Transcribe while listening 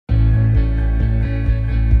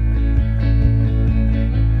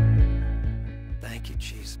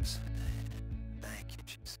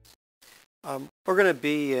We're going to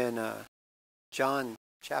be in John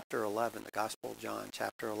chapter 11, the Gospel of John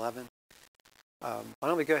chapter 11. Why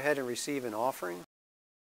don't we go ahead and receive an offering?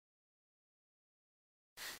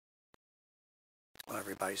 Well,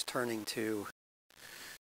 everybody's turning to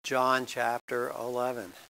John chapter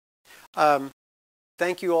 11.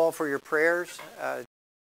 Thank you all for your prayers.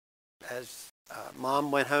 As Mom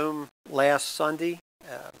went home last Sunday,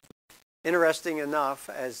 interesting enough,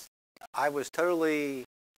 as I was totally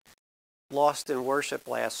lost in worship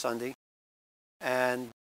last Sunday, and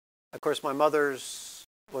of course my mother's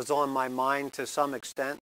was on my mind to some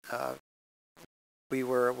extent. We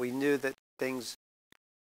knew that things.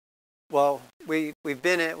 Well, we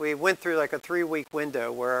went through like a 3-week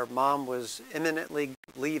window where Mom was imminently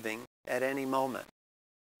leaving at any moment,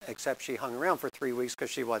 except she hung around for 3 weeks because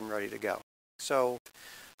she wasn't ready to go. So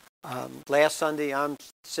last Sunday, I'm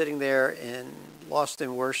sitting there and lost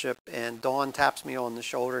in worship, and Dawn taps me on the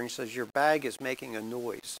shoulder and says, "Your bag is making a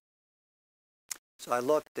noise." So I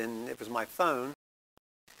looked, and it was my phone.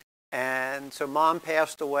 And so Mom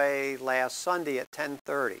passed away last Sunday at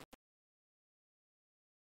 10:30.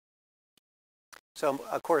 So,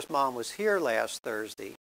 of course, Mom was here last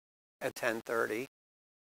Thursday at 10:30,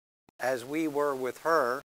 as we were with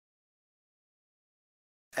her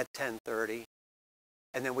at 10:30.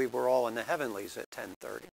 And then we were all in the heavenlies at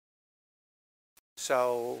 10:30.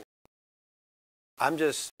 So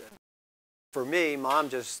for me, Mom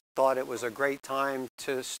just thought it was a great time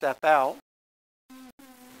to step out.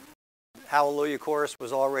 Hallelujah chorus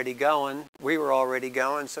was already going. We were already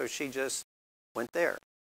going, so she just went there.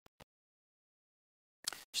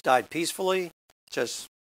 She died peacefully, just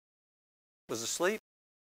was asleep,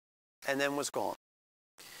 and then was gone.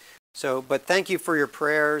 So, but thank you for your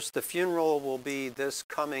prayers. The funeral will be this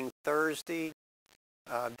coming Thursday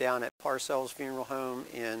down at Parcells Funeral Home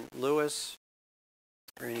in Lewis,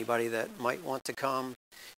 for anybody that might want to come.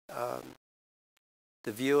 The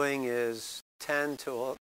viewing is 10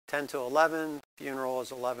 to 11. Funeral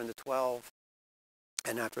is 11 to 12.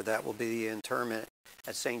 And after that will be the interment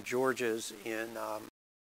at St. George's in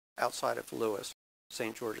outside of Lewis,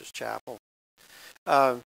 St. George's Chapel.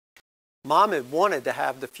 Mom had wanted to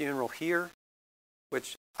have the funeral here,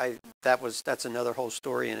 which that's another whole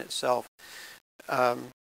story in itself.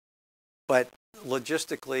 But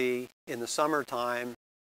logistically, in the summertime,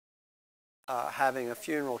 having a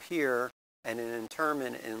funeral here and an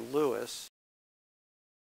interment in Lewis,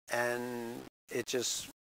 and it just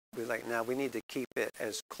was like, now we need to keep it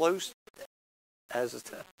as close as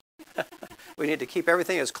we need to keep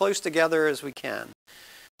everything as close together as we can.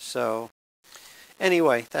 So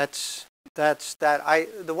anyway, that's that.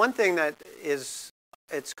 The one thing that is,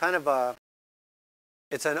 it's an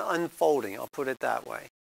unfolding, I'll put it that way.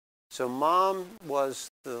 So Mom was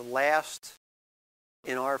the last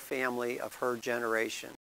in our family of her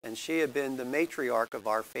generation, and she had been the matriarch of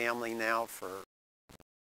our family now for,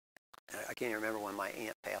 I can't remember when my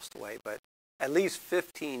aunt passed away, but at least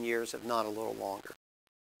 15 years, if not a little longer.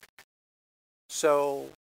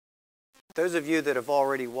 So those of you that have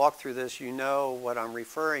already walked through this, you know what I'm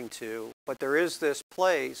referring to. But there is this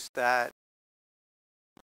place that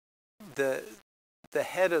the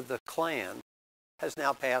head of the clan has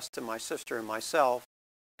now passed to my sister and myself,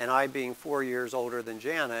 and I, being 4 years older than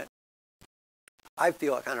Janet, I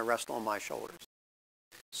feel it kind of rests on my shoulders.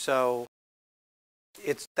 So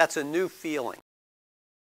that's a new feeling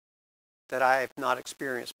that I have not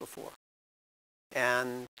experienced before.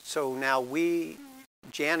 And so now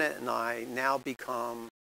Janet and I now become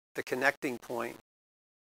the connecting point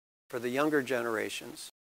for the younger generations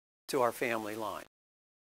to our family line.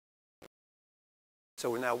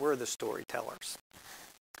 So now we're the storytellers.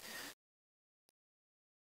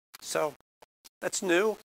 So that's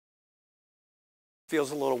new.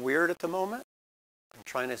 Feels a little weird at the moment. I'm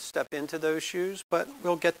trying to step into those shoes, but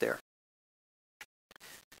we'll get there.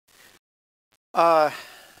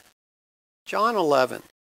 John 11.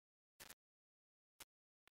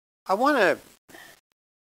 I've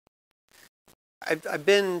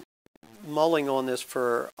been mulling on this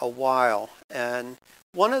for a while, and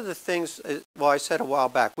one of the things, I said a while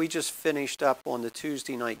back, we just finished up on the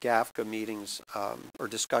Tuesday night GAFCA meetings, or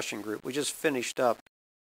discussion group. We just finished up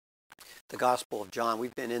the Gospel of John.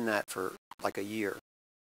 We've been in that for like a year.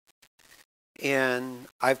 And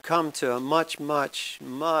I've come to a much, much,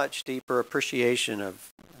 much deeper appreciation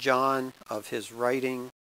of John, of his writing,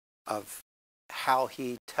 of how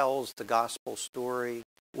he tells the gospel story,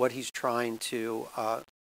 what he's trying to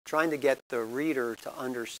get the reader to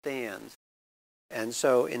understand. And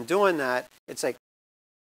so in doing that, it's like,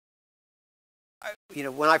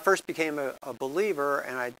 when I first became a believer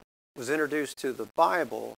and I was introduced to the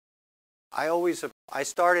Bible, I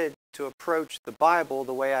started to approach the Bible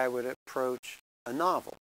the way I would approach a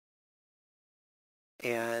novel.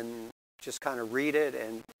 And just kind of read it.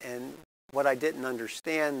 And what I didn't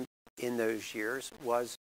understand in those years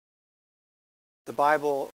was the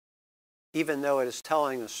Bible, even though it is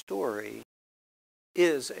telling a story,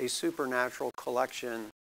 is a supernatural collection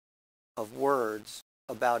of words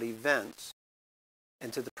about events.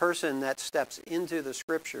 And to the person that steps into the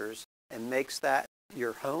scriptures and makes that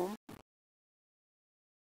your home,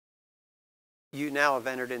 you now have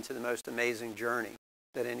entered into the most amazing journey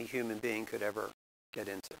that any human being could ever get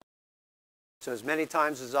into. So as many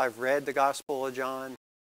times as I've read the Gospel of John,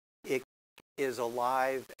 it is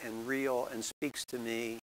alive and real and speaks to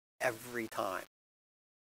me every time.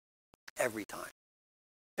 Every time.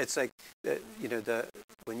 It's like,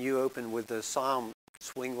 when you open with the Psalm,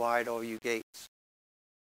 swing wide all you gates.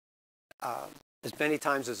 As many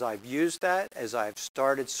times as I've used that, as I've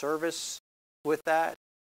started service with that,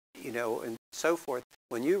 and so forth,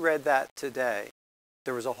 when you read that today,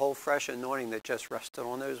 there was a whole fresh anointing that just rested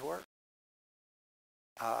on those words.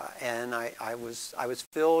 And I was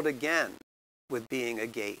filled again with being a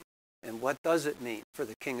gate. And what does it mean for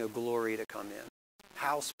the King of Glory to come in?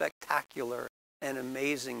 How spectacular and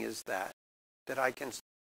amazing is that I can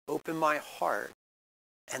open my heart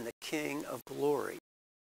and the King of Glory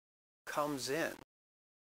comes in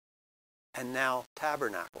and now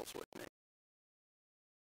tabernacles with me.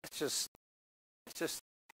 It's just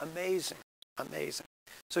amazing, amazing.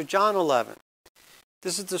 So John 11,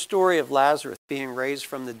 this is the story of Lazarus being raised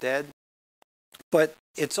from the dead, but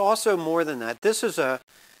it's also more than that. This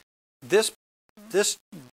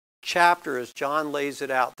chapter, as John lays it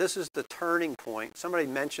out, this is the turning point. Somebody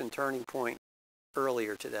mentioned turning point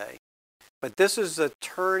earlier today, but this is the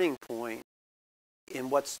turning point in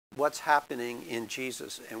what's happening in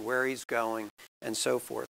Jesus and where he's going and so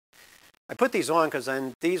forth. I put these on because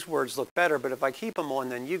then these words look better, but if I keep them on,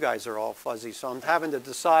 then you guys are all fuzzy. So I'm having to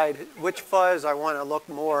decide which fuzz I want to look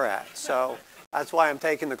more at. So that's why I'm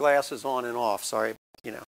taking the glasses on and off. Sorry,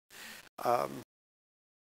 At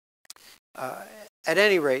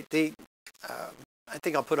any rate, I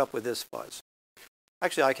think I'll put up with this fuzz.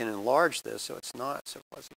 Actually, I can enlarge this so it's not so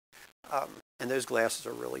fuzzy. And those glasses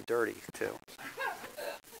are really dirty, too.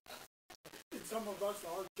 Some of us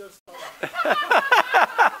are just...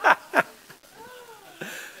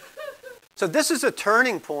 So this is a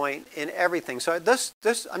turning point in everything. So this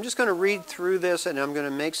I'm just going to read through this and I'm going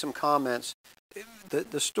to make some comments.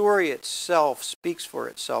 The story itself speaks for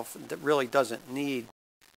itself. It really doesn't need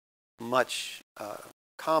much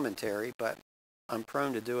commentary, but I'm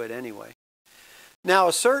prone to do it anyway. Now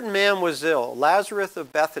a certain man was ill, Lazarus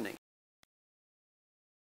of Bethany,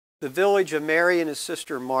 the village of Mary and his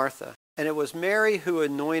sister Martha. And it was Mary who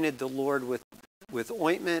anointed the Lord with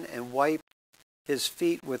ointment and wiped his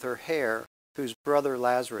feet with her hair, whose brother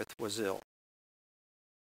Lazarus was ill.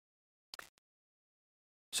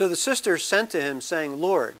 So the sisters sent to him, saying,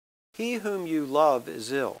 Lord, he whom you love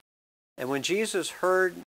is ill. And when Jesus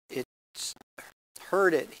heard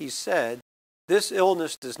it, he said, this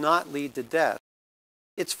illness does not lead to death.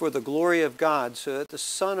 It's for the glory of God, so that the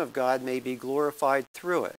Son of God may be glorified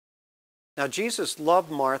through it. Now Jesus loved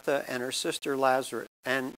Martha and her sister Lazarus,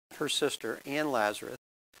 and Lazarus.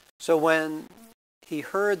 So when he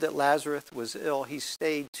heard that Lazarus was ill, he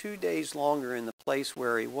stayed 2 days longer in the place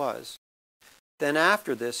where he was. Then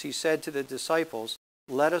after this, he said to the disciples,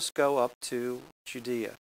 let us go up to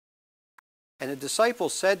Judea. And the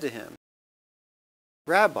disciples said to him,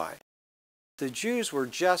 Rabbi, the Jews were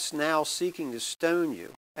just now seeking to stone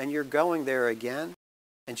you, and you're going there again?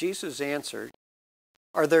 And Jesus answered,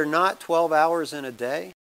 are there not 12 hours in a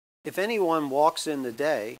day? If anyone walks in the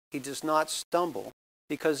day, he does not stumble,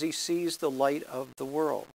 because he sees the light of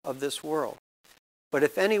this world. But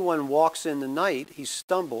if anyone walks in the night, he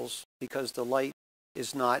stumbles, because the light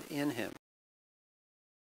is not in him.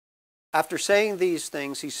 After saying these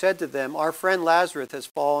things, he said to them, our friend Lazarus has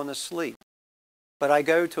fallen asleep, but I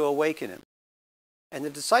go to awaken him. And the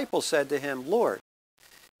disciples said to him, Lord,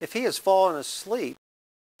 if he has fallen asleep,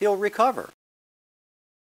 he'll recover.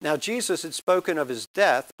 Now Jesus had spoken of his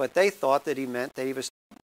death, but they thought that he meant that he was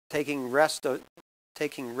taking rest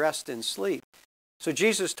in sleep. So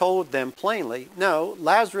Jesus told them plainly, no,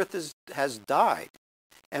 Lazarus has died.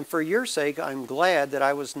 And for your sake, I'm glad that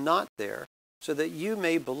I was not there, so that you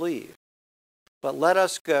may believe. But let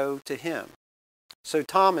us go to him. So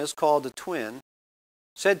Thomas, called the twin,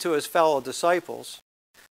 said to his fellow disciples,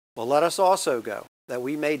 well, let us also go, that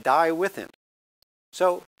we may die with him.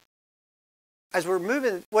 So as we're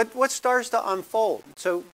moving, what starts to unfold?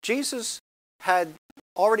 So Jesus had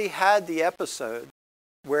already had the episode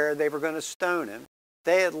where they were going to stone him.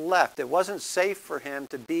 They had left. It wasn't safe for him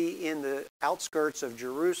to be in the outskirts of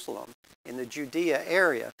Jerusalem, in the Judea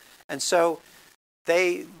area. And so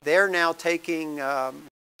they're now taking,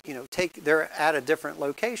 they're at a different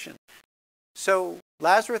location. So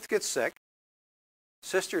Lazarus gets sick.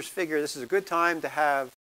 Sisters figure this is a good time to have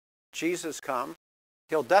Jesus come.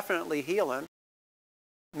 He'll definitely heal him.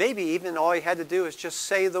 Maybe even all he had to do is just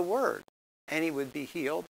say the word, and he would be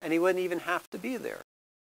healed, and he wouldn't even have to be there.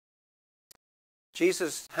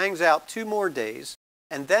 Jesus hangs out 2 more days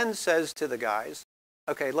and then says to the guys,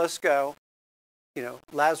 okay, let's go.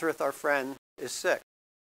 Lazarus, our friend, is sick.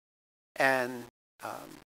 And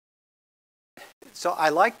so I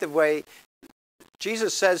like the way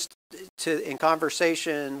Jesus says in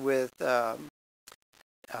conversation with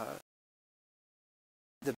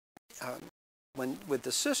with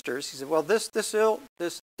the sisters, he said, well, this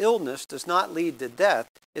illness does not lead to death.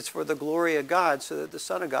 It's for the glory of God, so that the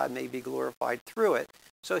Son of God may be glorified through it.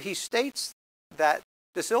 So he states that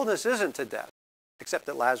this illness isn't to death, except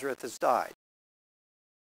that Lazarus has died.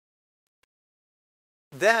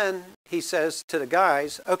 Then he says to the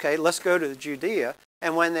guys, okay, let's go to Judea.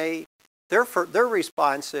 And when their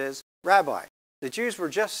response is, Rabbi, the Jews were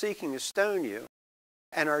just seeking to stone you,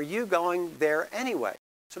 and are you going there anyway?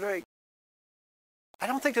 So they're like, I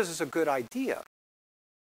don't think this is a good idea.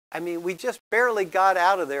 I mean, we just barely got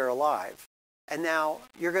out of there alive, and now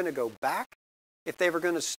you're going to go back? If they were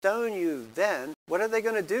going to stone you then, what are they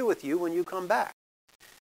going to do with you when you come back?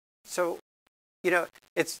 So,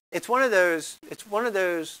 it's one of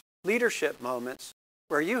those leadership moments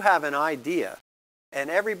where you have an idea, and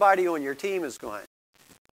everybody on your team is going,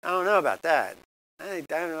 I don't know about that. I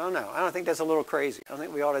don't know. I don't think that's a little crazy. I don't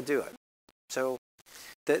think we ought to do it. So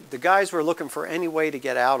the guys were looking for any way to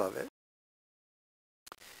get out of it.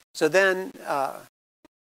 So then,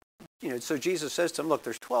 so Jesus says to them, look,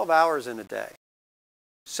 there's 12 hours in a day.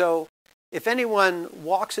 So if anyone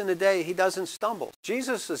walks in a day, he doesn't stumble.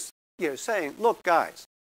 Jesus is, saying, look, guys,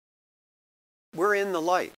 we're in the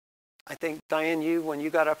light. I think, Diane, when you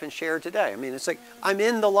got up and shared today, I mean, it's like, I'm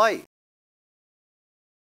in the light.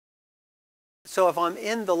 So if I'm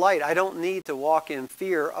in the light, I don't need to walk in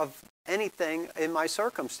fear of anything in my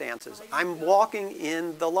circumstances. I'm walking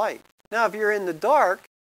in the light. Now, if you're in the dark,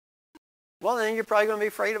 well, then you're probably going to be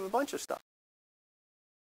afraid of a bunch of stuff.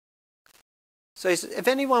 So he says, if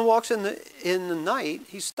anyone walks in the night,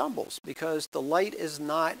 he stumbles because the light is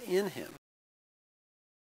not in him.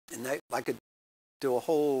 And I could do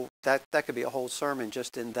that could be a whole sermon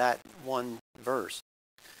just in that one verse.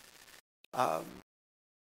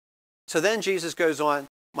 So then Jesus goes on,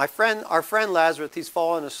 our friend Lazarus, he's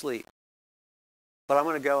fallen asleep, but I'm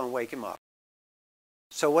going to go and wake him up.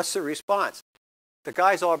 So what's the response? The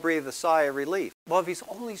guys all breathe a sigh of relief. Well, if he's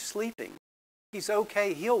only sleeping, he's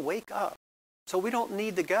okay. He'll wake up. So we don't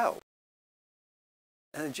need to go.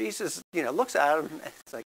 And Jesus, looks at him and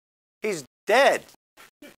it's like, he's dead.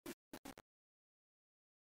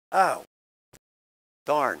 Oh,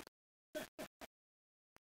 darn.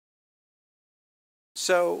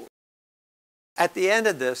 So at the end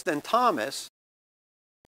of this, then Thomas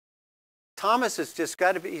has just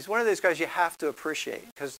got to be, he's one of those guys you have to appreciate,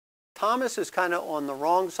 because Thomas is kind of on the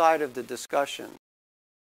wrong side of the discussion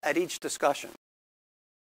at each discussion.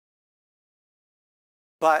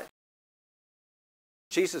 But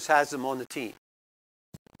Jesus has him on the team.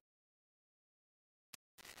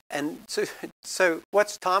 And so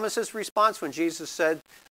what's Thomas's response when Jesus said,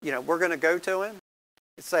 we're going to go to him?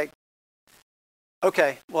 It's like,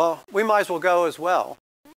 okay, well, we might as well go as well.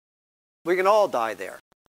 We can all die there.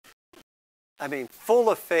 I mean, full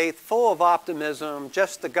of faith, full of optimism,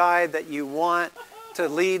 just the guy that you want to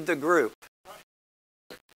lead the group.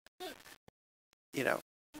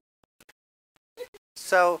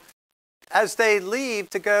 So as they leave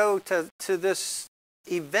to go to this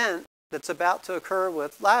event that's about to occur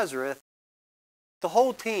with Lazarus, the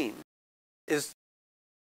whole team is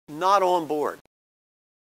not on board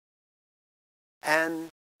and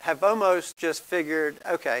have almost just figured,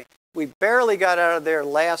 okay, we barely got out of there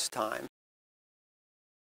last time.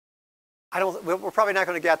 We're probably not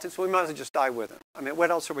going to get to it, so we might as well just die with him. I mean,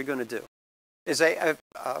 what else are we going to do? Is a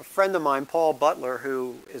friend of mine, Paul Butler,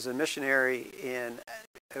 who is a missionary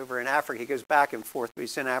over in Africa. He goes back and forth, but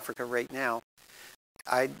he's in Africa right now.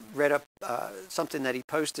 I read up something that he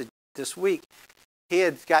posted this week. He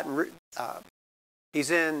had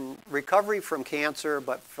he's in recovery from cancer,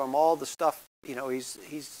 but from all the stuff, he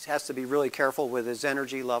has to be really careful with his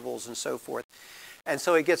energy levels and so forth. And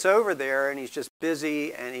so he gets over there and he's just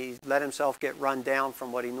busy, and he let himself get run down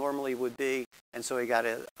from what he normally would be. And so he got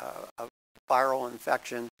a viral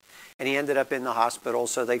infection, and he ended up in the hospital.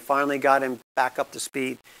 So they finally got him back up to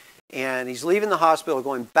speed, and he's leaving the hospital,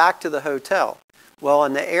 going back to the hotel. Well,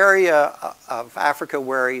 in the area of Africa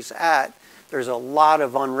where he's at, there's a lot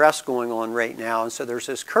of unrest going on right now, and so there's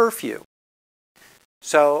this curfew.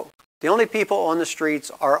 So the only people on the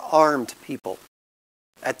streets are armed people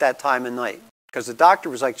at that time of night, because the doctor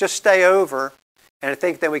was like, just stay over, and I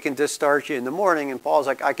think then we can discharge you in the morning. And Paul's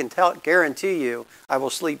like, I can guarantee you I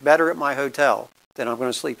will sleep better at my hotel than I'm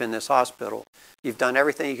going to sleep in this hospital. You've done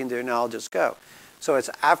everything you can do, now I'll just go. So it's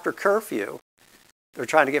after curfew. They're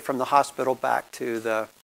trying to get from the hospital back to the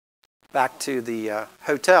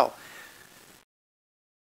hotel.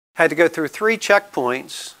 Had to go through 3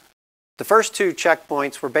 checkpoints. The first 2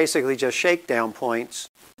 checkpoints were basically just shakedown points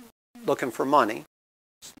looking for money,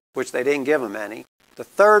 which they didn't give them any. The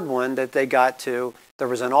third one that they got to, there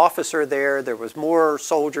was an officer there, there was more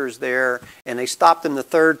soldiers there, and they stopped him the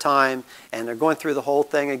third time, and they're going through the whole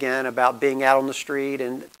thing again about being out on the street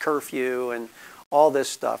and curfew and all this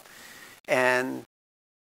stuff. And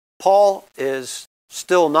Paul is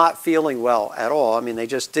still not feeling well at all. I mean, they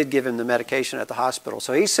just did give him the medication at the hospital.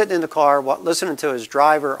 So he's sitting in the car listening to his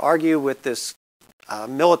driver argue with this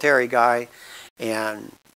military guy,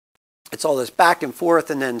 and it's all this back and forth,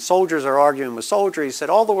 and then soldiers are arguing with soldiers. He said,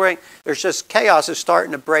 all the way, there's just chaos is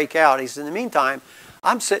starting to break out. He said, in the meantime,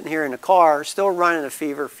 I'm sitting here in the car, still running a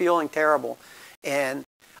fever, feeling terrible. And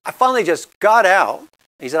I finally just got out.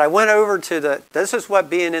 He said, I went over to this is what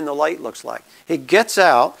being in the light looks like. He gets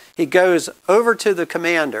out, he goes over to the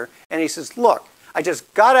commander, and he says, look, I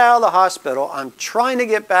just got out of the hospital. I'm trying to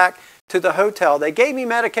get back to the hotel. They gave me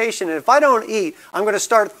medication, and if I don't eat, I'm going to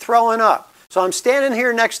start throwing up. So I'm standing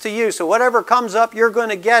here next to you, so whatever comes up, you're going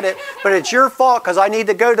to get it, but it's your fault because I need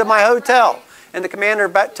to go to my hotel. And the commander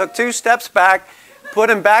took 2 steps back, put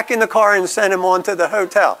him back in the car, and sent him on to the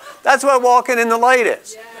hotel. That's what walking in the light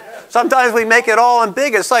is. Sometimes we make it all in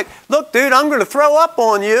big. It's like, look, dude, I'm going to throw up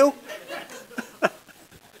on you.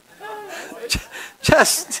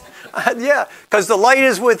 Yeah, because the light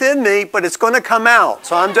is within me, but it's going to come out.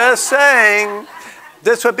 So I'm just saying,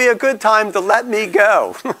 this would be a good time to let me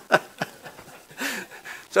go.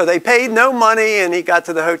 So they paid no money, and he got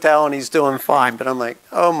to the hotel, and he's doing fine. But I'm like,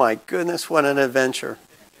 oh my goodness, what an adventure.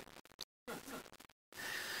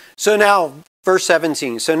 So now, verse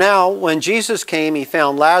 17. So now, when Jesus came, he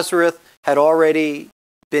found Lazarus had already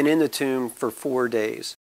been in the tomb for 4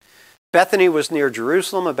 days. Bethany was near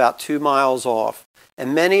Jerusalem, about 2 miles off.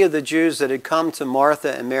 And many of the Jews that had come to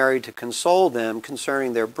Martha and Mary to console them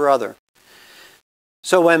concerning their brother.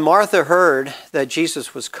 So when Martha heard that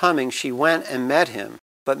Jesus was coming, she went and met him.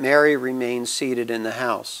 But Mary remained seated in the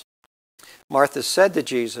house. Martha said to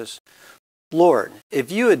Jesus, Lord,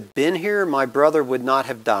 if you had been here, my brother would not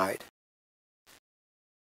have died.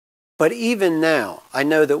 But even now, I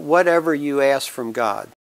know that whatever you ask from God,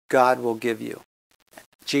 God will give you.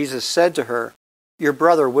 Jesus said to her, your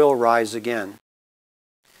brother will rise again.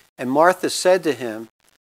 And Martha said to him,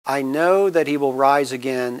 I know that he will rise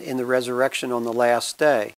again in the resurrection on the last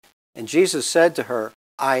day. And Jesus said to her,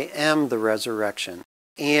 I am the resurrection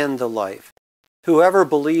and the life. Whoever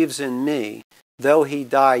believes in me, though he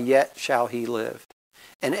die, yet shall he live.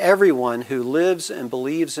 And everyone who lives and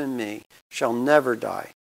believes in me shall never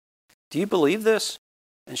die. Do you believe this?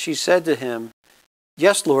 And she said to him,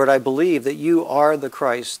 yes, Lord, I believe that you are the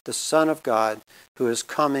Christ, the Son of God, who is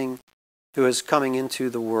coming into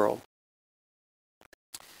the world.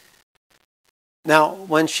 Now,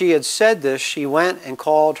 when she had said this, she went and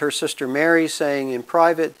called her sister Mary, saying in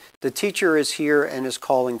private, the teacher is here and is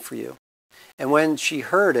calling for you. And when she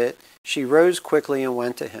heard it, she rose quickly and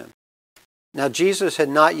went to him. Now Jesus had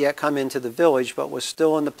not yet come into the village, but was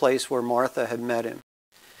still in the place where Martha had met him.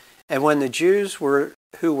 And when the Jews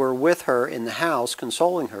who were with her in the house,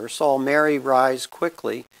 consoling her, saw Mary rise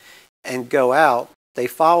quickly and go out, they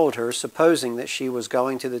followed her, supposing that she was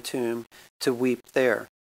going to the tomb to weep there.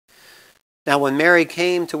 Now when Mary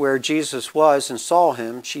came to where Jesus was and saw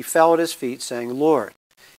him, she fell at his feet, saying, Lord,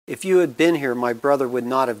 if you had been here, my brother would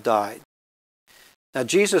not have died. Now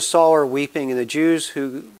Jesus saw her weeping, and the Jews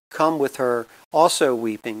who come with her also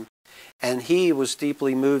weeping, and he was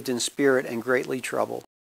deeply moved in spirit and greatly troubled.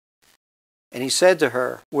 And he said to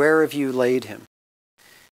her, where have you laid him?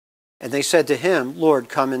 And they said to him, Lord,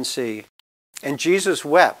 come and see. And Jesus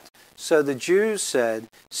wept. So the Jews said,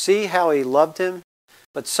 see how he loved him?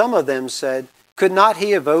 But some of them said, could not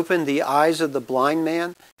he have opened the eyes of the blind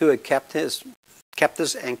man who had kept this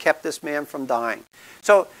man from dying?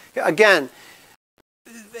 So again,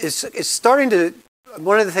 it's starting to,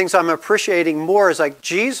 one of the things I'm appreciating more is like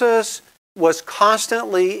Jesus was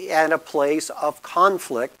constantly at a place of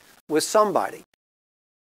conflict with somebody.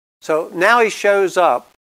 So now he shows up.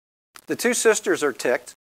 The two sisters are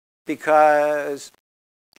ticked because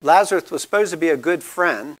Lazarus was supposed to be a good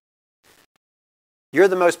friend. You're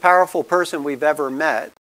the most powerful person we've ever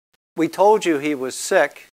met. We told you he was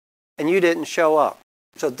sick, and you didn't show up.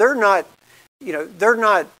 So they're not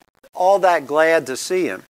all that glad to see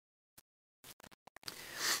him.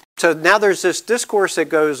 So now there's this discourse that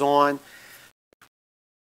goes on.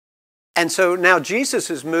 And so now Jesus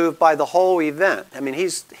is moved by the whole event. I mean,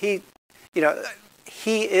 he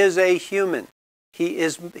is a human. He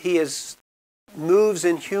moves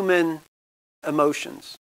in human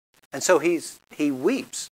emotions. And so he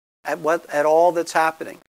weeps at all that's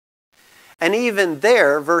happening. And even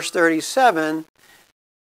there, verse 37,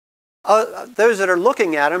 those that are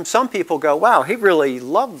looking at him, some people go, wow, he really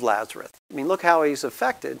loved Lazarus. I mean, look how he's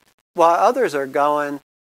affected. While others are going,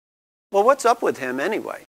 well, what's up with him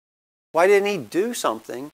anyway? Why didn't he do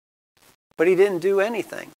something? But he didn't do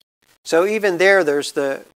anything. So even there's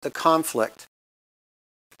the conflict.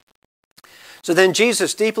 So then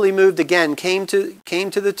Jesus, deeply moved again, came to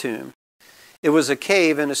the tomb. It was a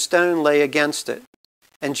cave, and a stone lay against it.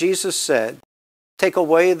 And Jesus said, take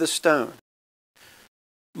away the stone.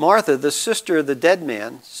 Martha, the sister of the dead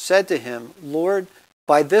man, said to him, Lord,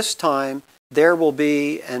 by this time there will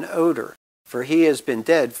be an odor, for he has been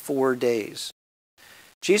dead 4 days.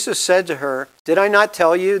 Jesus said to her, did I not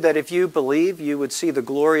tell you that if you believe, you would see the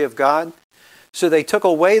glory of God? So they took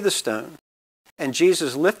away the stone. And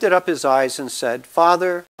Jesus lifted up his eyes and said,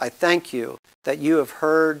 Father, I thank you that you have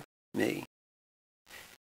heard me.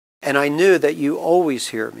 And I knew that you always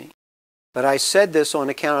hear me. But I said this on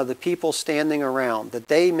account of the people standing around, that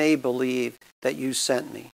they may believe that you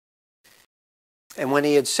sent me. And when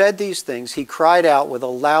he had said these things, he cried out with a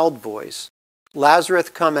loud voice, Lazarus,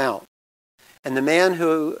 come out. And the man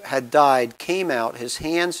who had died came out, his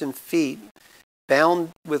hands and feet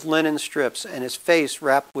bound with linen strips, and his face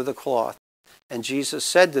wrapped with a cloth. And Jesus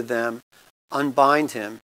said to them, unbind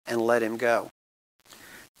him and let him go.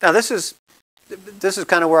 Now this is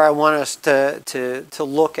kind of where I want us to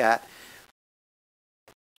look at.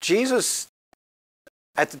 Jesus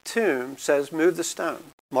at the tomb says, move the stone.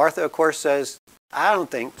 Martha, of course, says, I don't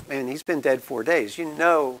think, man, he's been dead 4 days.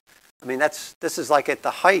 This is like at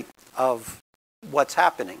the height of what's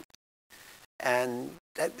happening. And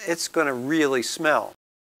it's going to really smell.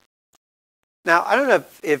 Now, I don't know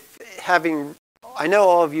if I know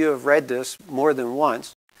all of you have read this more than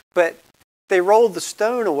once, but they rolled the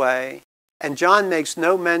stone away, and John makes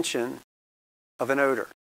no mention of an odor.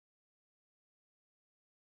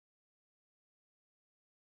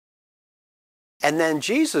 And then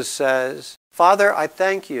Jesus says, Father, I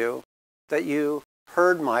thank you that you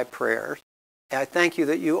heard my prayers, and I thank you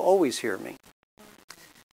that you always hear me.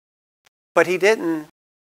 But he didn't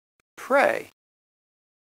pray.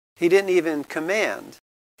 He didn't even command.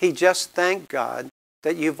 He just thanked God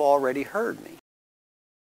that you've already heard me.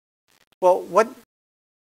 Well,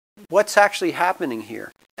 what's actually happening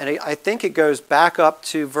here? And I think it goes back up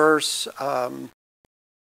to verse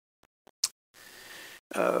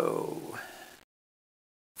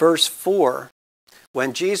verse 4.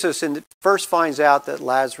 When Jesus first finds out that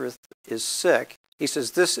Lazarus is sick, he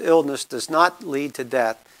says, this illness does not lead to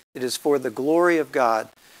death. It is for the glory of God,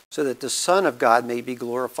 so that the Son of God may be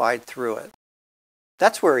glorified through it.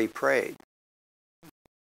 That's where he prayed.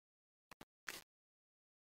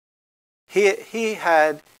 He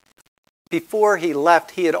had, before he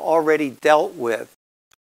left, he had already dealt with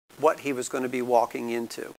what he was going to be walking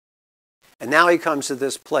into. And now he comes to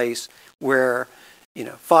this place where,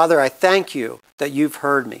 Father, I thank you that you've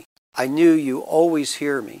heard me. I knew you always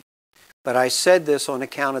hear me. But I said this on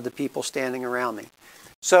account of the people standing around me.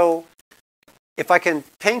 So, if I can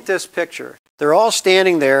paint this picture, they're all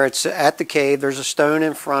standing there. It's at the cave. There's a stone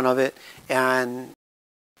in front of it. And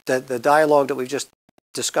the dialogue that we've just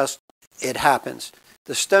discussed, it happens.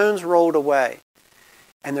 The stone's rolled away,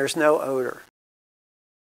 and there's no odor.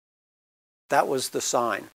 That was the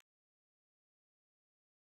sign.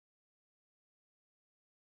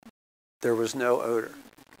 There was no odor.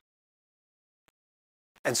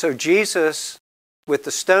 And so Jesus, with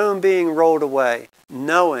the stone being rolled away,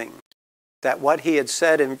 knowing that what he had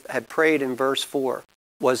said and had prayed in verse 4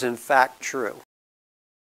 was in fact true,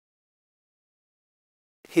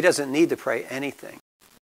 he doesn't need to pray anything.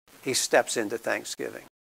 He steps into thanksgiving.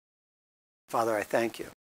 Father, I thank you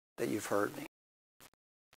that you've heard me.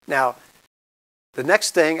 Now, the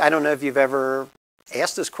next thing, I don't know if you've ever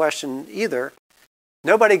asked this question either.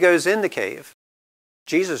 Nobody goes in the cave.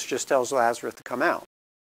 Jesus just tells Lazarus to come out.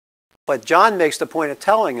 But John makes the point of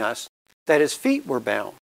telling us that his feet were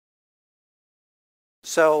bound.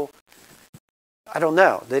 So I don't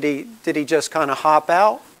know. Did he just kind of hop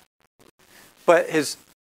out? But his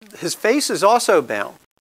face is also bound.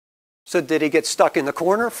 So did he get stuck in the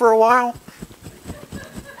corner for a while?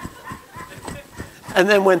 And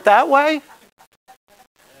then went that way?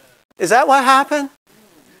 Is that what happened?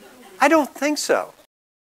 I don't think so.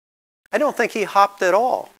 I don't think he hopped at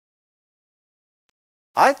all.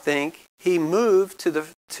 I think he moved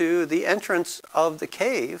to the entrance of the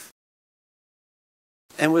cave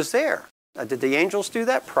and was there. Now, did the angels do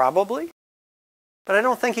that? Probably. But I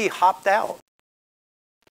don't think he hopped out.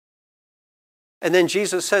 And then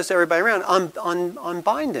Jesus says to everybody around,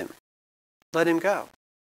 unbind him. Let him go.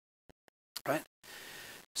 Right?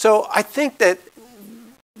 So I think that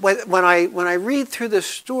when I read through this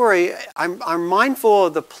story, I'm mindful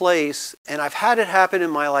of the place, and I've had it happen in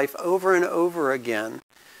my life over and over again,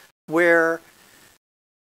 where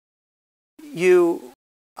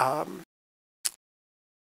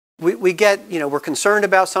we get, we're concerned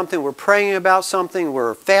about something, we're praying about something,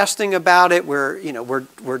 we're fasting about it, we're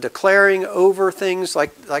declaring over things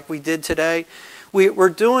like we did today. We're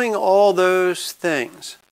doing all those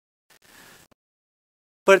things.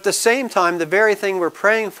 But at the same time, the very thing we're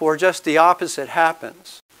praying for, just the opposite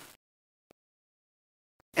happens.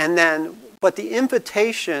 But the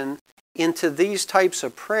invitation into these types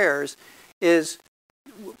of prayers is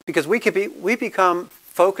because we become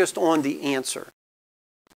focused on the answer.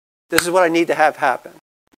 This is what I need to have happen.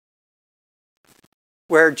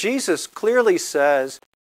 Where Jesus clearly says,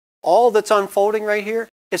 all that's unfolding right here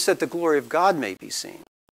is that the glory of God may be seen.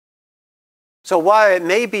 So while it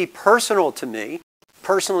may be personal to me,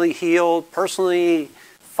 personally healed, personally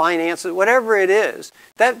finances, whatever it is,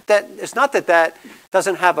 that it's not that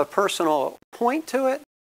doesn't have a personal point to it,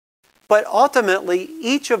 but ultimately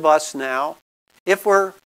each of us now, if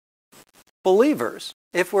we're believers,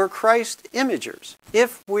 if we're Christ imagers,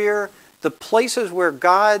 if we're the places where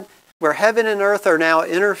heaven and earth are now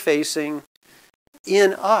interfacing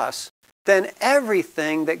in us, then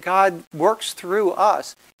everything that God works through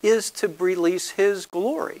us is to release His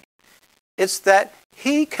glory. It's that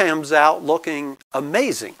He comes out looking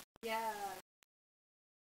amazing. Yeah.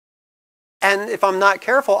 And if I'm not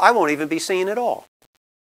careful, I won't even be seen at all.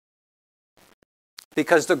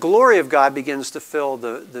 Because the glory of God begins to fill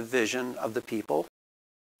the vision of the people.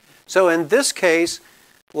 So in this case,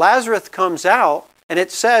 Lazarus comes out, and it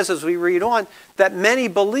says, as we read on, that many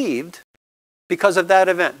believed because of that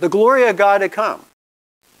event. The glory of God had come.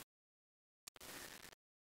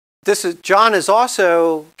 John is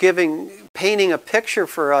also painting a picture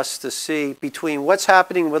for us to see between what's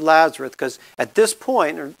happening with Lazarus, because at this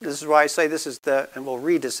point, or this is why I say this is and we'll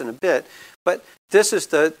read this in a bit, but this is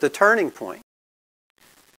the turning point.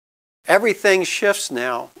 Everything shifts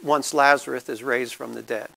now once Lazarus is raised from the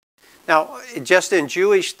dead. Now, just in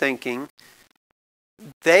Jewish thinking,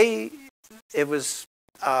 it was,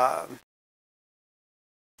 I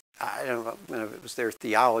don't know if it was their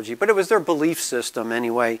theology, but it was their belief system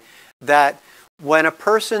anyway, that when a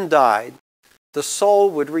person died, the soul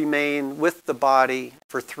would remain with the body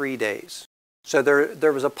for 3 days. So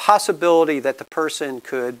there was a possibility that the person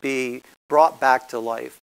could be brought back to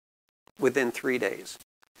life within 3 days.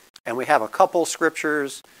 And we have a couple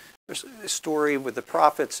scriptures. There's a story with the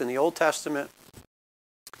prophets in the Old Testament.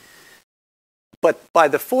 But by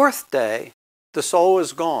the 4th day, the soul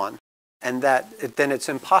is gone, and then it's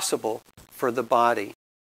impossible for the body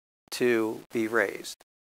to be raised,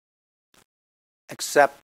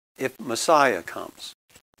 except if Messiah comes.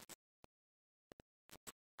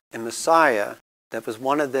 And Messiah, that was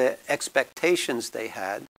one of the expectations they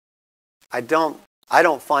had. I don't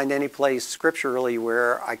find any place scripturally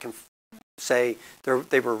where I can say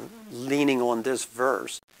they were leaning on this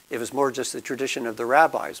verse. It was more just the tradition of the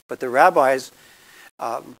rabbis. But the rabbis,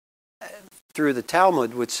 through the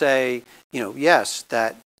Talmud, would say, yes,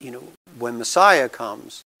 that, when Messiah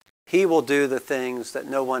comes, He will do the things that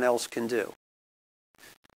no one else can do.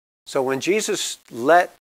 So when Jesus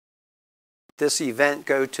let this event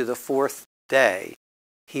go to the 4th day,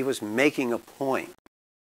 He was making a point.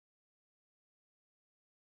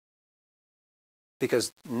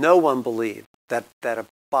 Because no one believed that a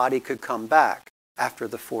body could come back after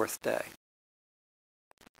the 4th day.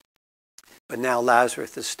 But now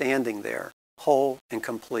Lazarus is standing there, whole and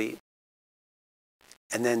complete.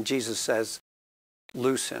 And then Jesus says,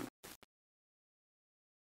 loose him.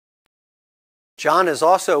 John is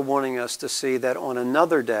also wanting us to see that on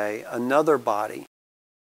another day, another body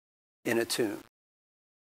in a tomb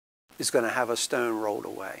is going to have a stone rolled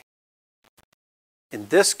away. In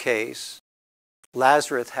this case,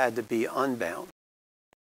 Lazarus had to be unbound.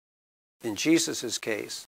 In Jesus'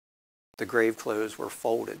 case, the grave clothes were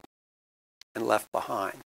folded and left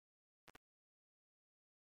behind.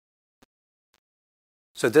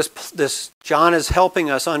 So this John is helping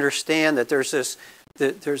us understand that there's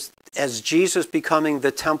as Jesus becoming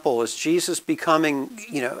the temple, as Jesus becoming,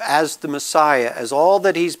 as the Messiah, as all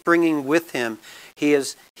that he's bringing with him,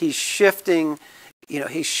 he's shifting,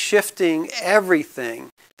 he's shifting everything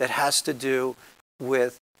that has to do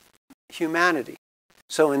with humanity.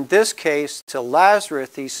 So in this case, to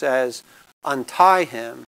Lazarus, he says, untie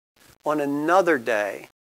him. On another day,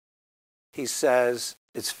 he says,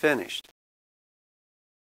 it's finished.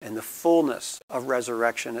 And the fullness of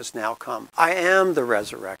resurrection has now come. I am the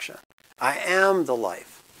resurrection. I am the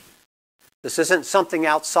life. This isn't something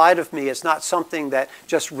outside of me. It's not something that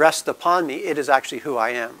just rests upon me. It is actually who I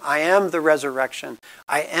am. I am the resurrection.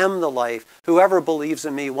 I am the life. Whoever believes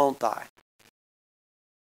in me won't die.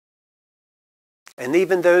 And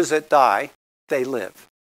even those that die, they live.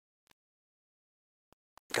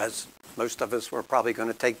 Because most of us were probably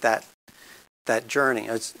going to take that journey.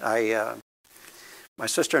 My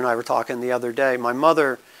sister and I were talking the other day. My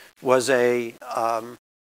mother was my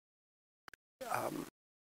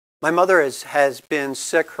mother has been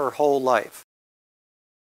sick her whole life,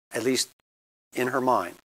 at least in her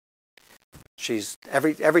mind. She's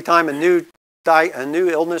every time a new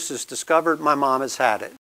illness is discovered, my mom has had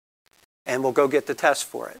it, and will go get the test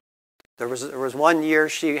for it. There was one year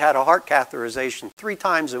she had a heart catheterization 3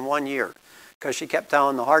 times in 1 year because she kept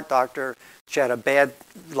telling the heart doctor she had a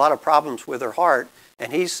lot of problems with her heart.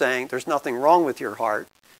 And he's saying, there's nothing wrong with your heart.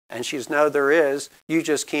 And she's, no, there is. You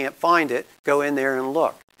just can't find it. Go in there and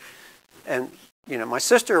look. And, my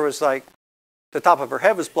sister was like, the top of her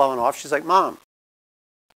head was blowing off. She's like, Mom,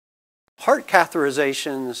 heart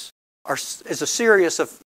catheterizations is a serious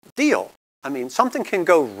deal. I mean, something can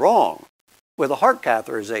go wrong with a heart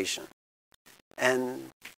catheterization.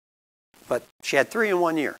 But she had 3 in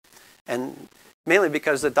 1 year. And mainly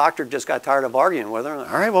because the doctor just got tired of arguing with her. All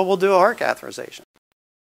right, well, we'll do a heart catheterization.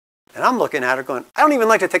 And I'm looking at her going, I don't even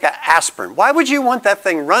like to take an aspirin. Why would you want that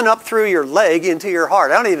thing run up through your leg into your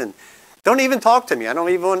heart? Don't even talk to me. I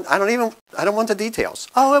don't want the details.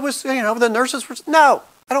 Oh, it was, the nurses were, no,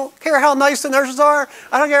 I don't care how nice the nurses are.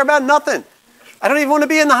 I don't care about nothing. I don't even want to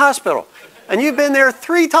be in the hospital. And you've been there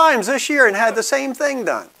 3 times this year and had the same thing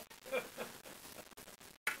done.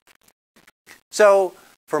 So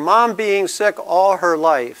for Mom being sick all her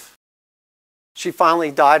life, she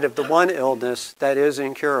finally died of the one illness that is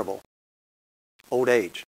incurable, old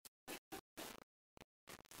age.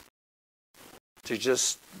 She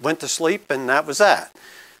just went to sleep and that was that.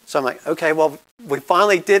 So I'm like, okay, well, we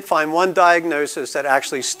finally did find one diagnosis that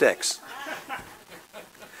actually sticks.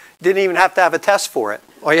 Didn't even have to have a test for it.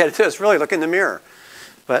 All you had to do is really look in the mirror.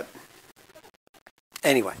 But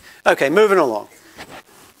anyway, okay, moving along.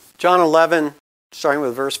 John 11, starting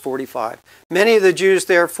with verse 45. Many of the Jews,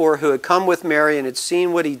 therefore, who had come with Mary and had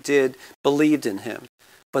seen what he did, believed in him.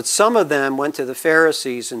 But some of them went to the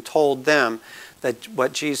Pharisees and told them that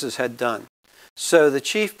what Jesus had done. So the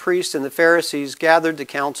chief priests and the Pharisees gathered the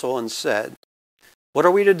council and said, what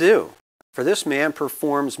are we to do? For this man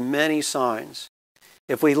performs many signs.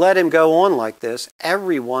 If we let him go on like this,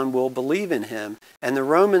 everyone will believe in him, and the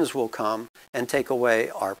Romans will come and take away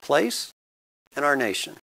our place and our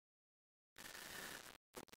nation.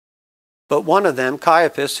 But one of them,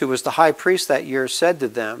 Caiaphas, who was the high priest that year, said to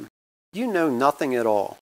them, you know nothing at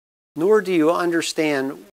all, nor do you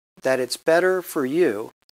understand that it's better for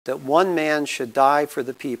you that one man should die for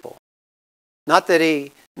the people. Not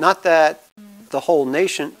that the whole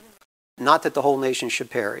nation should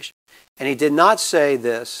perish. And he did not say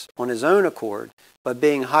this on his own accord, but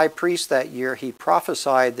being high priest that year, he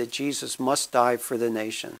prophesied that Jesus must die for the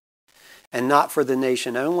nation. And not for the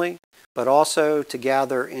nation only, but also to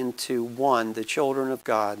gather into one the children of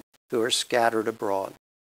God who are scattered abroad.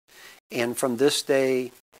 And from this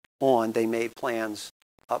day on, they made plans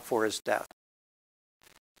up for his death.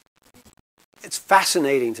 It's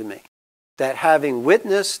fascinating to me that having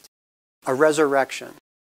witnessed a resurrection,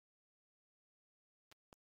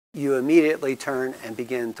 you immediately turn and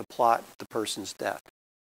begin to plot the person's death.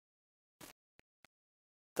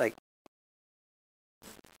 Like,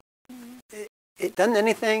 it doesn't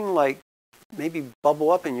anything like maybe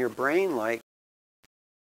bubble up in your brain like,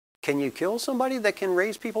 can you kill somebody that can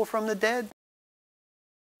raise people from the dead?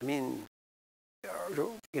 I mean,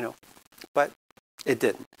 but it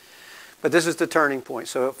didn't. But this is the turning point.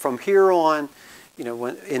 So from here on,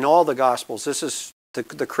 when in all the Gospels, this is the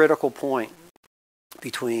critical point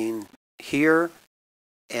between here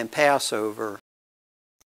and Passover.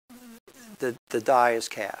 The die is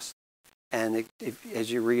cast. And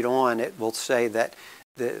as you read on, it will say that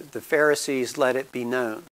the Pharisees let it be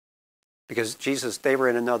known because they were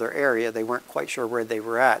in another area. They weren't quite sure where they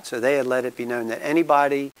were at. So they had let it be known that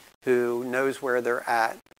anybody who knows where they're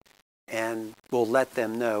at and will let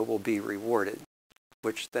them know will be rewarded,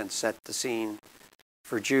 which then set the scene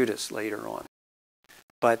for Judas later on.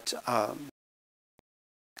 But I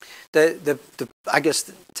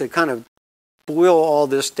guess to kind of boil all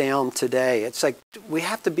this down today, it's like we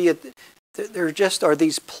have to be there just are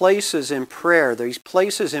these places in prayer, these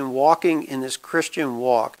places in walking in this Christian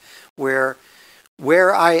walk where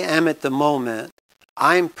I am at the moment,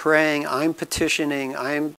 I'm praying, I'm petitioning,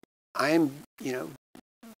 I'm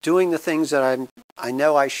doing the things that I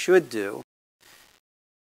know I should do.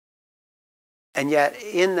 And yet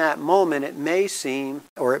in that moment it may seem,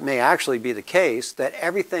 or it may actually be the case, that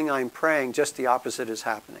everything I'm praying, just the opposite is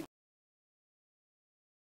happening.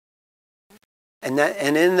 And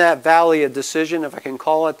in that valley of decision, if I can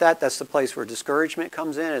call it that, that's the place where discouragement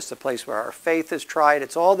comes in. It's the place where our faith is tried.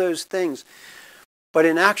 It's all those things. But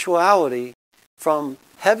in actuality, from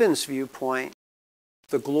heaven's viewpoint,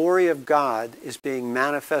 the glory of God is being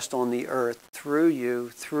manifest on the earth through you,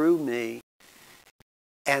 through me.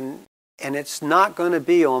 And it's not going to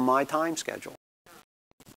be on my time schedule.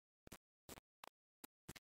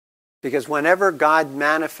 Because whenever God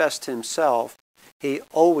manifests himself, he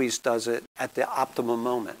always does it at the optimum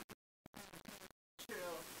moment.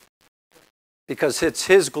 Because it's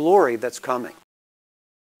his glory that's coming.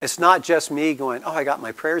 It's not just me going, oh, I got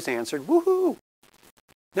my prayers answered, woohoo!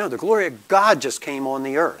 No, the glory of God just came on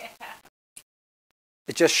the earth.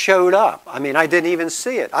 It just showed up. I mean, I didn't even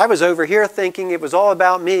see it. I was over here thinking it was all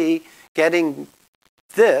about me getting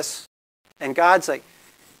this, and God's like,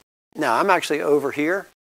 no, I'm actually over here.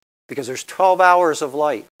 Because there's 12 hours of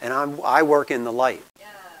light, and I work in the light. Yeah.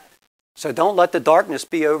 So don't let the darkness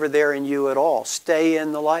be over there in you at all. Stay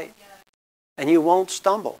in the light. Yeah. And you won't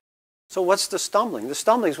stumble. So what's the stumbling? The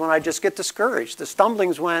stumbling is when I just get discouraged. The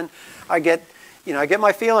stumbling is when I get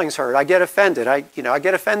my feelings hurt. I get offended. I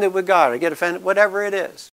get offended with God. I get offended, whatever it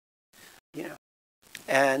is.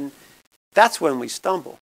 And that's when we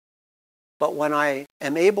stumble. But when I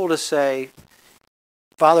am able to say,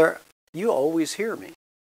 Father, you always hear me.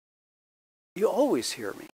 You always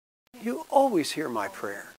hear me. You always hear my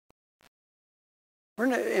prayer.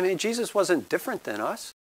 Jesus wasn't different than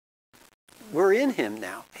us. We're in him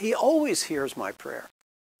now. He always hears my prayer.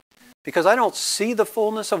 Because I don't see the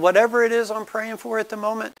fullness of whatever it is I'm praying for at the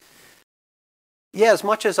moment. Yeah, as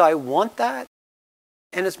much as I want that,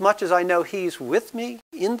 and as much as I know he's with me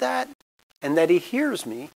in that, and that he hears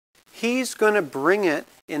me, he's going to bring it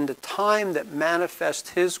in the time that manifests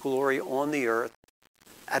his glory on the earth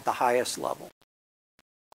at the highest level.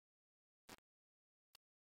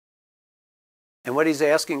 And what he's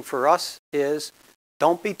asking for us is,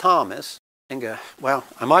 don't be Thomas and go, well,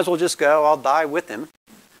 I might as well just go, I'll die with him.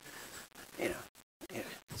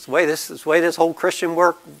 It's the way this whole Christian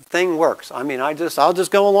thing works. I mean, I'll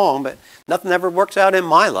just go along, but nothing ever works out in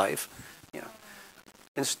my life.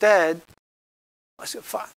 Instead, I said,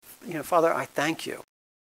 Father, I thank you.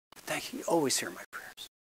 Thank you. You always hear my prayers.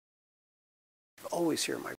 Always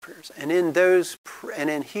hear my prayers. And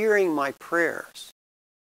in hearing my prayers,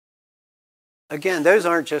 again, those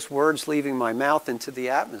aren't just words leaving my mouth into the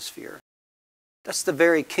atmosphere. That's the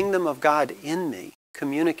very kingdom of God in me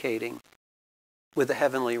communicating with the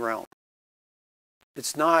heavenly realm.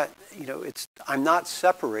 It's not, I'm not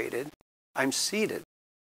separated. I'm seated.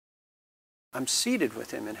 I'm seated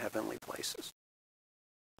with him in heavenly places.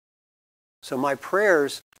 So my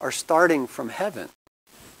prayers are starting from heaven.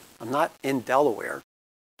 I'm not in Delaware,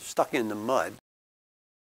 stuck in the mud,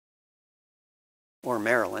 or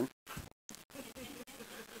Maryland.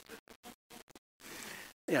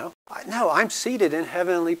 No, I'm seated in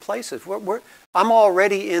heavenly places. I'm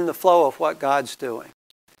already in the flow of what God's doing.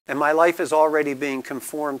 And my life is already being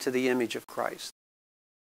conformed to the image of Christ.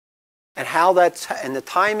 And and the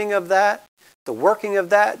timing of that, the working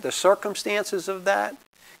of that, the circumstances of that,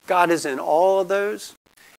 God is in all of those.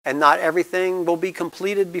 And not everything will be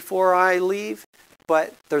completed before I leave,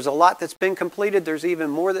 but there's a lot that's been completed. There's even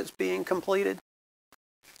more that's being completed.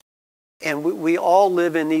 And we all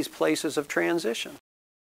live in these places of transition.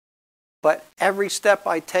 But every step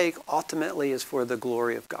I take ultimately is for the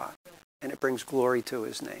glory of God. And it brings glory to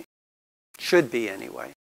his name. Should be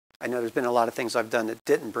anyway. I know there's been a lot of things I've done that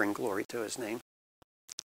didn't bring glory to his name.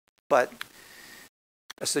 But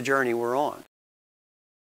that's the journey we're on.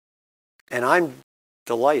 And I'm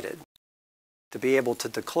delighted to be able to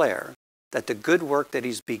declare that the good work that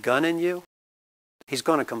he's begun in you, he's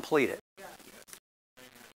going to complete it.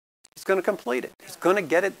 He's going to complete it. He's going to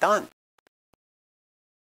get it done.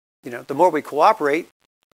 The more we cooperate,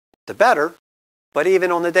 the better. But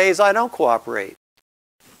even on the days I don't cooperate,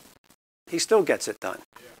 he still gets it done.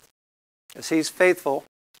 Because he's faithful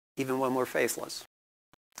even when we're faithless.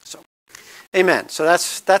 So, amen. So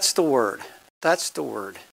that's the word. That's the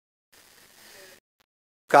word.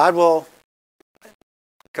 God will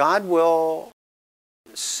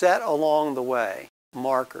set along the way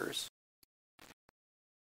markers,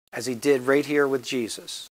 as he did right here with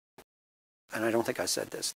Jesus. And I don't think I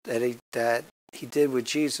said this, that he did with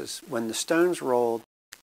Jesus when the stones rolled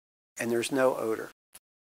and there's no odor.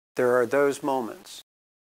 There are those moments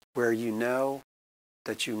where you know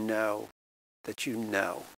that you know that you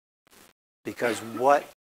know. Because what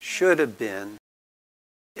should have been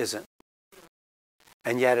isn't.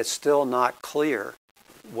 And yet it's still not clear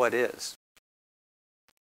what is.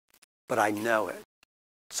 But I know it.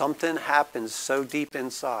 Something happens so deep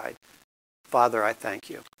inside. Father, I thank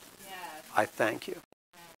you. Yes. I thank you.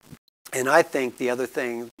 And I think the other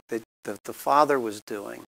thing that the Father was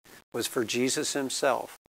doing was for Jesus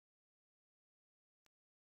himself.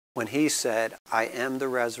 When he said, I am the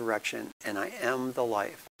resurrection and I am the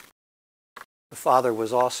life. The Father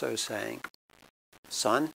was also saying,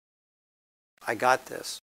 Son, I got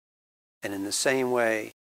this. And in the same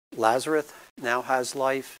way, Lazarus now has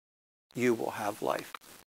life, you will have life.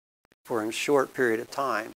 For a short period of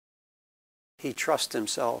time, he trusts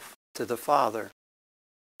himself to the Father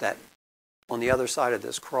that on the other side of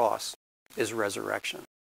this cross is resurrection.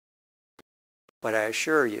 But I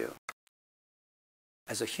assure you,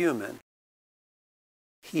 as a human,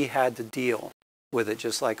 he had to deal with it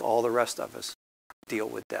just like all the rest of us deal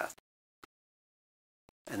with death.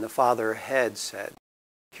 And the Father had said,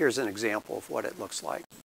 here's an example of what it looks like.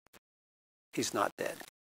 He's not dead.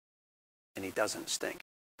 And he doesn't stink.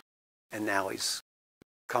 And now he's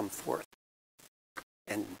come forth.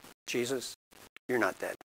 And Jesus, you're not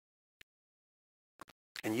dead.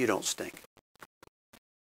 And you don't stink.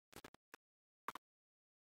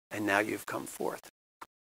 And now you've come forth.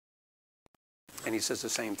 And he says the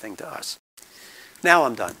same thing to us. Now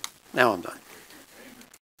I'm done. Now I'm done.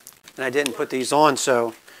 And I didn't put these on,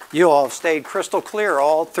 so you all have stayed crystal clear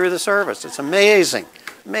all through the service. It's amazing.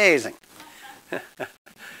 Amazing.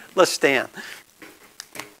 Let's stand.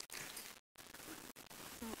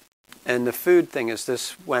 And the food thing is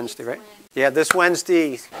this Wednesday, right? Yeah, this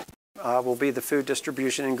Wednesday will be the food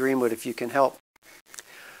distribution in Greenwood, if you can help.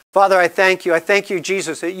 Father, I thank you. I thank you,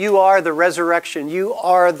 Jesus, that you are the resurrection. You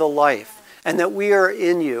are the life. And that we are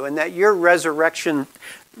in you. And that your resurrection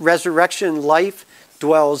life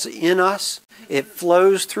dwells in us. It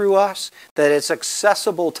flows through us. That it's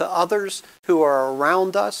accessible to others who are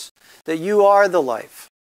around us. That you are the life.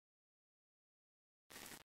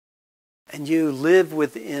 And you live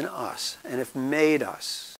within us and have made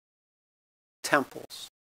us temples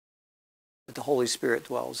that the Holy Spirit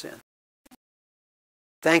dwells in.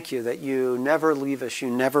 Thank you that you never leave us, you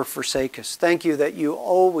never forsake us. Thank you that you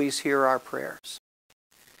always hear our prayers.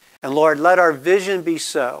 And Lord, let our vision be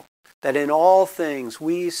so that in all things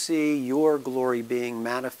we see your glory being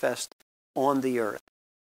manifest on the earth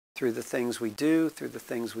through the things we do, through the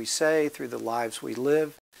things we say, through the lives we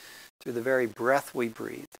live, through the very breath we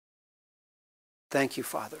breathe. Thank you,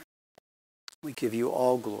 Father. We give you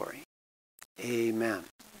all glory. Amen.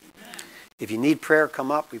 If you need prayer,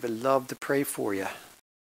 come up. We would love to pray for you.